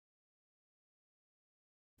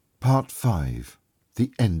Part 5.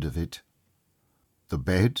 The End of It. The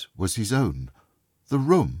bed was his own. The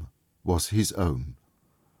room was his own.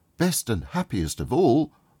 Best and happiest of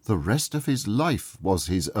all, the rest of his life was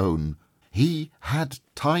his own. He had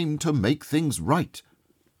time to make things right.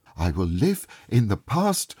 "I will live in the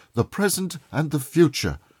past, the present, and the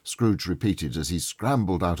future," Scrooge repeated as he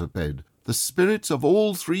scrambled out of bed. "The spirits of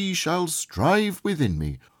all three shall strive within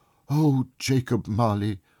me. Oh, Jacob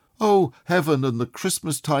Marley! Oh, heaven and the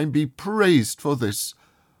Christmas time be praised for this!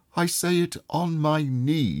 I say it on my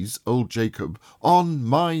knees, old Jacob, on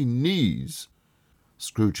my knees."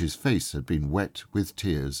 Scrooge's face had been wet with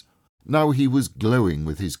tears. Now he was glowing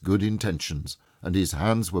with his good intentions, and his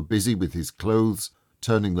hands were busy with his clothes,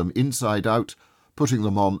 turning them inside out, putting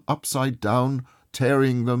them on upside down,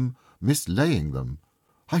 tearing them, mislaying them.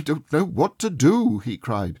 "I don't know what to do," he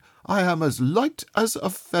cried. "I am as light as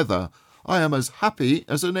a feather. I am as happy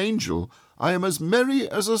as an angel. I am as merry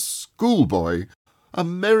as a schoolboy. A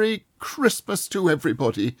Merry Christmas to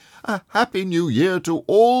everybody. A Happy New Year to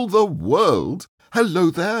all the world.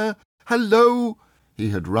 Hello there! Hello!" He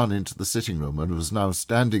had run into the sitting-room and was now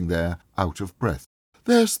standing there, out of breath.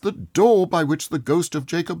 "There's the door by which the ghost of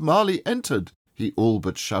Jacob Marley entered," he all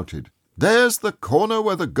but shouted. "There's the corner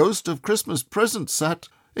where the ghost of Christmas Present sat.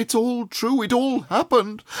 It's all true. It all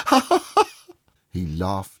happened. Ha ha ha!" He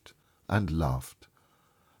laughed and laughed.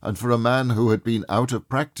 And for a man who had been out of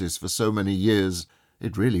practice for so many years,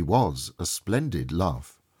 it really was a splendid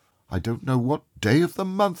laugh. "I don't know what day of the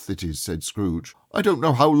month it is," said Scrooge. "I don't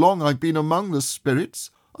know how long I've been among the spirits.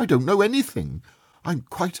 I don't know anything. I'm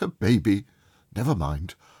quite a baby. Never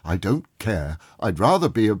mind. I don't care. I'd rather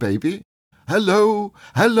be a baby. Hello!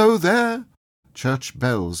 Hello there!" Church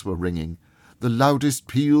bells were ringing, the loudest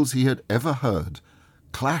peals he had ever heard.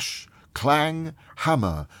 Clash, clang,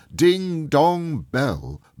 hammer, ding, dong,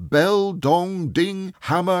 bell. Bell, dong, ding,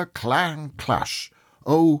 hammer, clang, clash.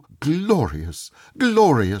 Oh, glorious,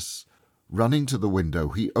 glorious! Running to the window,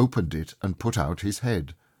 he opened it and put out his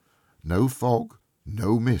head. No fog,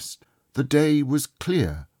 no mist. The day was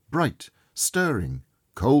clear, bright, stirring,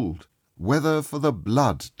 cold. Weather for the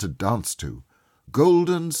blood to dance to.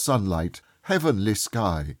 Golden sunlight, heavenly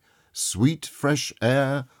sky, sweet fresh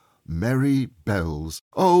air, merry bells.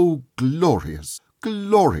 Oh, glorious,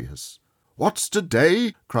 glorious! "What's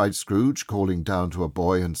today?" cried Scrooge, calling down to a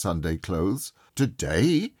boy in Sunday clothes.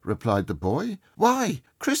 "Today?" replied the boy. "Why,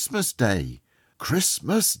 Christmas Day."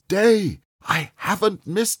 "Christmas Day! I haven't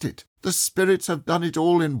missed it. The spirits have done it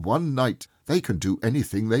all in one night. They can do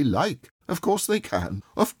anything they like. Of course they can.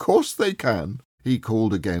 Of course they can." He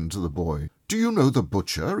called again to the boy. "Do you know the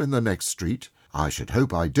butcher in the next street?" "I should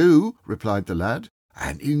hope I do," replied the lad.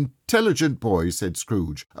 "An intelligent boy," said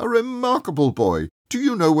Scrooge. "A remarkable boy. Do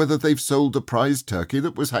you know whether they've sold the prize turkey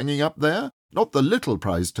that was hanging up there? Not the little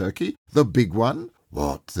prize turkey, the big one."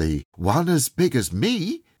 "What, the one as big as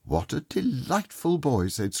me?" "What a delightful boy,"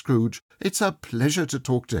 said Scrooge. "It's a pleasure to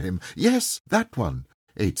talk to him. Yes, that one."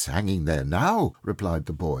 "It's hanging there now," replied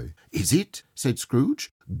the boy. "Is it?" said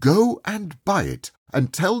Scrooge. "Go and buy it,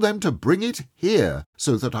 and tell them to bring it here,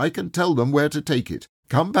 so that I can tell them where to take it.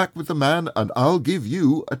 Come back with the man, and I'll give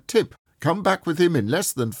you a tip. Come back with him in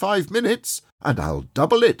less than 5 minutes, and I'll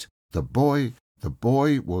double it." The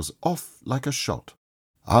boy was off like a shot.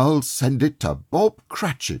 "I'll send it to Bob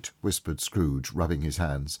Cratchit," whispered Scrooge, rubbing his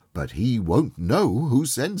hands. "But he won't know who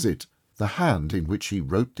sends it." The hand in which he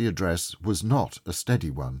wrote the address was not a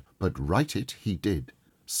steady one, but write it he did,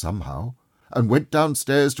 somehow, and went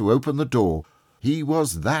downstairs to open the door. He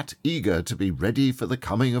was that eager to be ready for the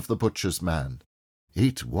coming of the butcher's man.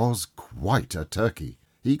 It was quite a turkey.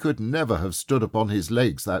 He could never have stood upon his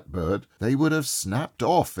legs, that bird. They would have snapped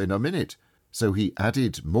off in a minute. So he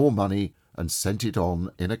added more money and sent it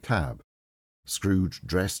on in a cab. Scrooge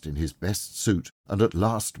dressed in his best suit, and at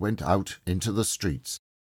last went out into the streets.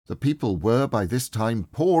 The people were by this time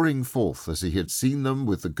pouring forth as he had seen them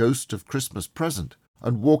with the ghost of Christmas Present,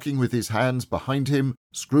 and walking with his hands behind him,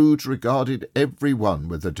 Scrooge regarded every one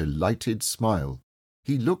with a delighted smile.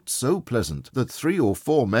 He looked so pleasant that 3 or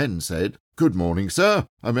 4 men said, "Good morning, sir.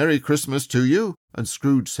 A Merry Christmas to you." And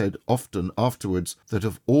Scrooge said often afterwards that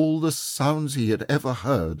of all the sounds he had ever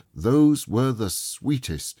heard, those were the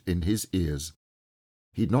sweetest in his ears.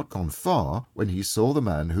 He'd not gone far when he saw the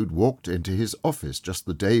man who'd walked into his office just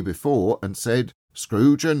the day before and said,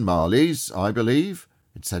 "Scrooge and Marley's, I believe."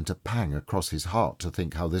 It sent a pang across his heart to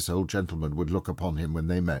think how this old gentleman would look upon him when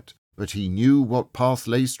they met. But he knew what path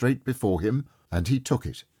lay straight before him, and he took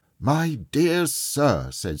it. "My dear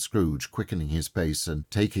sir," said Scrooge, quickening his pace and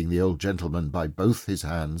taking the old gentleman by both his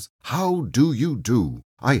hands, "how do you do?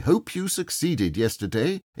 I hope you succeeded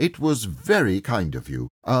yesterday. It was very kind of you.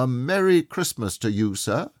 A Merry Christmas to you,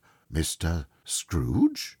 sir." "Mr.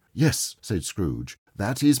 Scrooge?" "Yes," said Scrooge,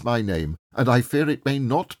 "that is my name, and I fear it may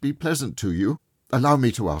not be pleasant to you. Allow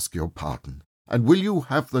me to ask your pardon. And will you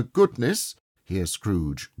have the goodness—" Here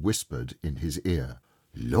Scrooge whispered in his ear.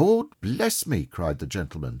 "Lord bless me!" cried the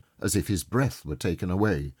gentleman, as if his breath were taken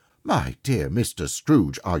away. "My dear Mr.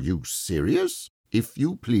 Scrooge, are you serious?" "If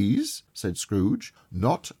you please," said Scrooge.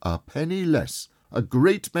 "Not a penny less. A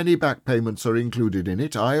great many back payments are included in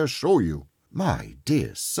it, I assure you." "My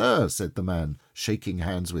dear sir," said the man, shaking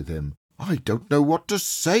hands with him, "I don't know what to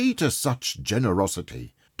say to such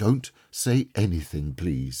generosity." "Don't say anything,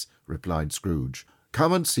 please," replied Scrooge.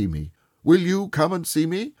 "Come and see me. Will you come and see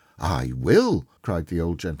me?" "I will," cried the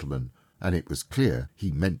old gentleman, and it was clear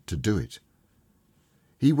he meant to do it.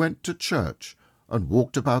 He went to church, and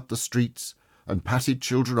walked about the streets, and patted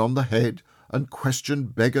children on the head, and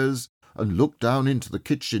questioned beggars, and looked down into the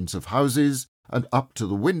kitchens of houses, and up to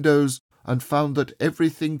the windows, and found that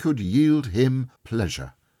everything could yield him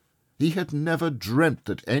pleasure. He had never dreamt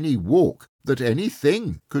that any walk, that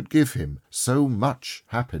anything, could give him so much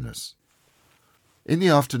happiness. In the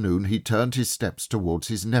afternoon he turned his steps towards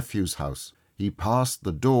his nephew's house. He passed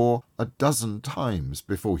the door 12 times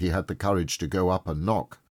before he had the courage to go up and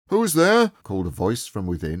knock. "Who's there?" called a voice from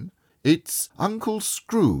within. "It's Uncle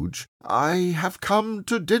Scrooge. I have come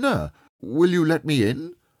to dinner. Will you let me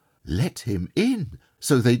in?" Let him in!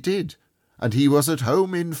 So they did, and he was at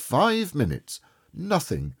home in 5 minutes.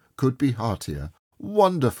 Nothing could be heartier.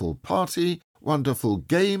 Wonderful party, wonderful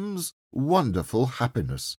games, wonderful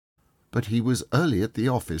happiness. But he was early at the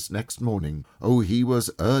office next morning. Oh, he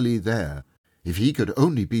was early there. If he could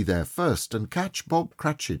only be there first and catch Bob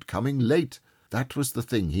Cratchit coming late, that was the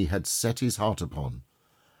thing he had set his heart upon.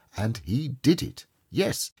 And he did it.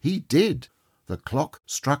 Yes, he did. The clock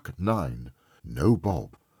struck 9. No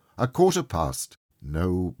Bob. 1/4 past.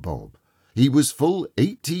 No Bob. He was full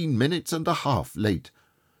 18 minutes and a half late.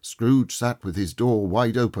 Scrooge sat with his door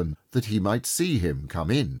wide open, that he might see him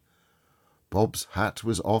come in. Bob's hat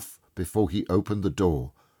was off before he opened the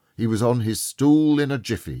door. He was on his stool in a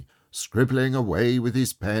jiffy, scribbling away with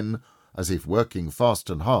his pen, as if working fast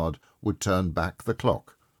and hard would turn back the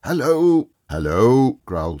clock. "Hello! Hello!"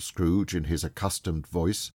 growled Scrooge in his accustomed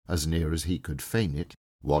voice, as near as he could feign it.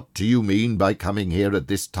 "What do you mean by coming here at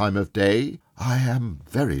this time of day?" "I am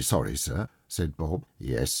very sorry, sir," said Bob.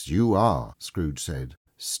 "Yes, you are," Scrooge said.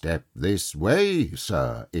 "Step this way,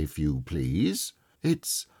 sir, if you please."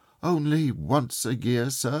 "It's only once a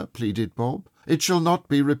year, sir," pleaded Bob. "It shall not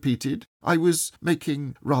be repeated. I was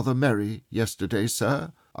making rather merry yesterday,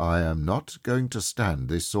 sir." "I am not going to stand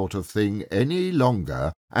this sort of thing any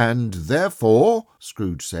longer, and therefore,"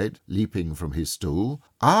 Scrooge said, leaping from his stool,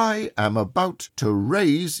 "I am about to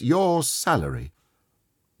raise your salary."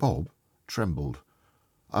 Bob trembled.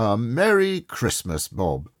 "A Merry Christmas,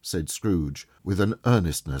 Bob," said Scrooge, with an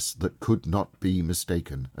earnestness that could not be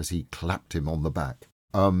mistaken, as he clapped him on the back.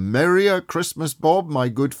 "A merrier Christmas, Bob, my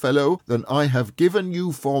good fellow, than I have given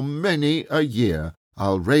you for many a year.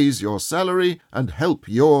 I'll raise your salary and help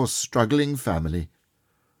your struggling family."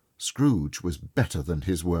 Scrooge was better than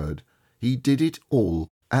his word. He did it all,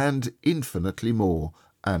 and infinitely more,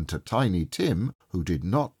 and to Tiny Tim, who did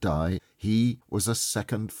not die, he was a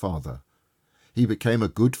second father. He became a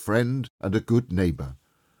good friend and a good neighbour.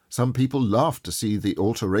 Some people laughed to see the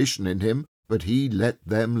alteration in him, but he let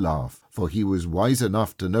them laugh, for he was wise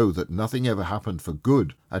enough to know that nothing ever happened for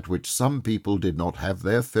good at which some people did not have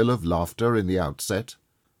their fill of laughter in the outset.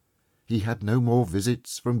 He had no more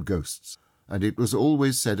visits from ghosts, and it was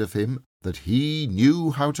always said of him that he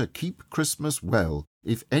knew how to keep Christmas well,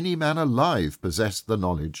 if any man alive possessed the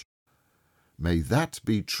knowledge. May that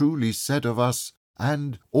be truly said of us,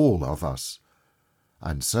 and all of us.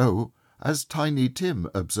 And so, as Tiny Tim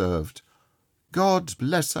observed, God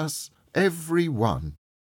bless us, every one.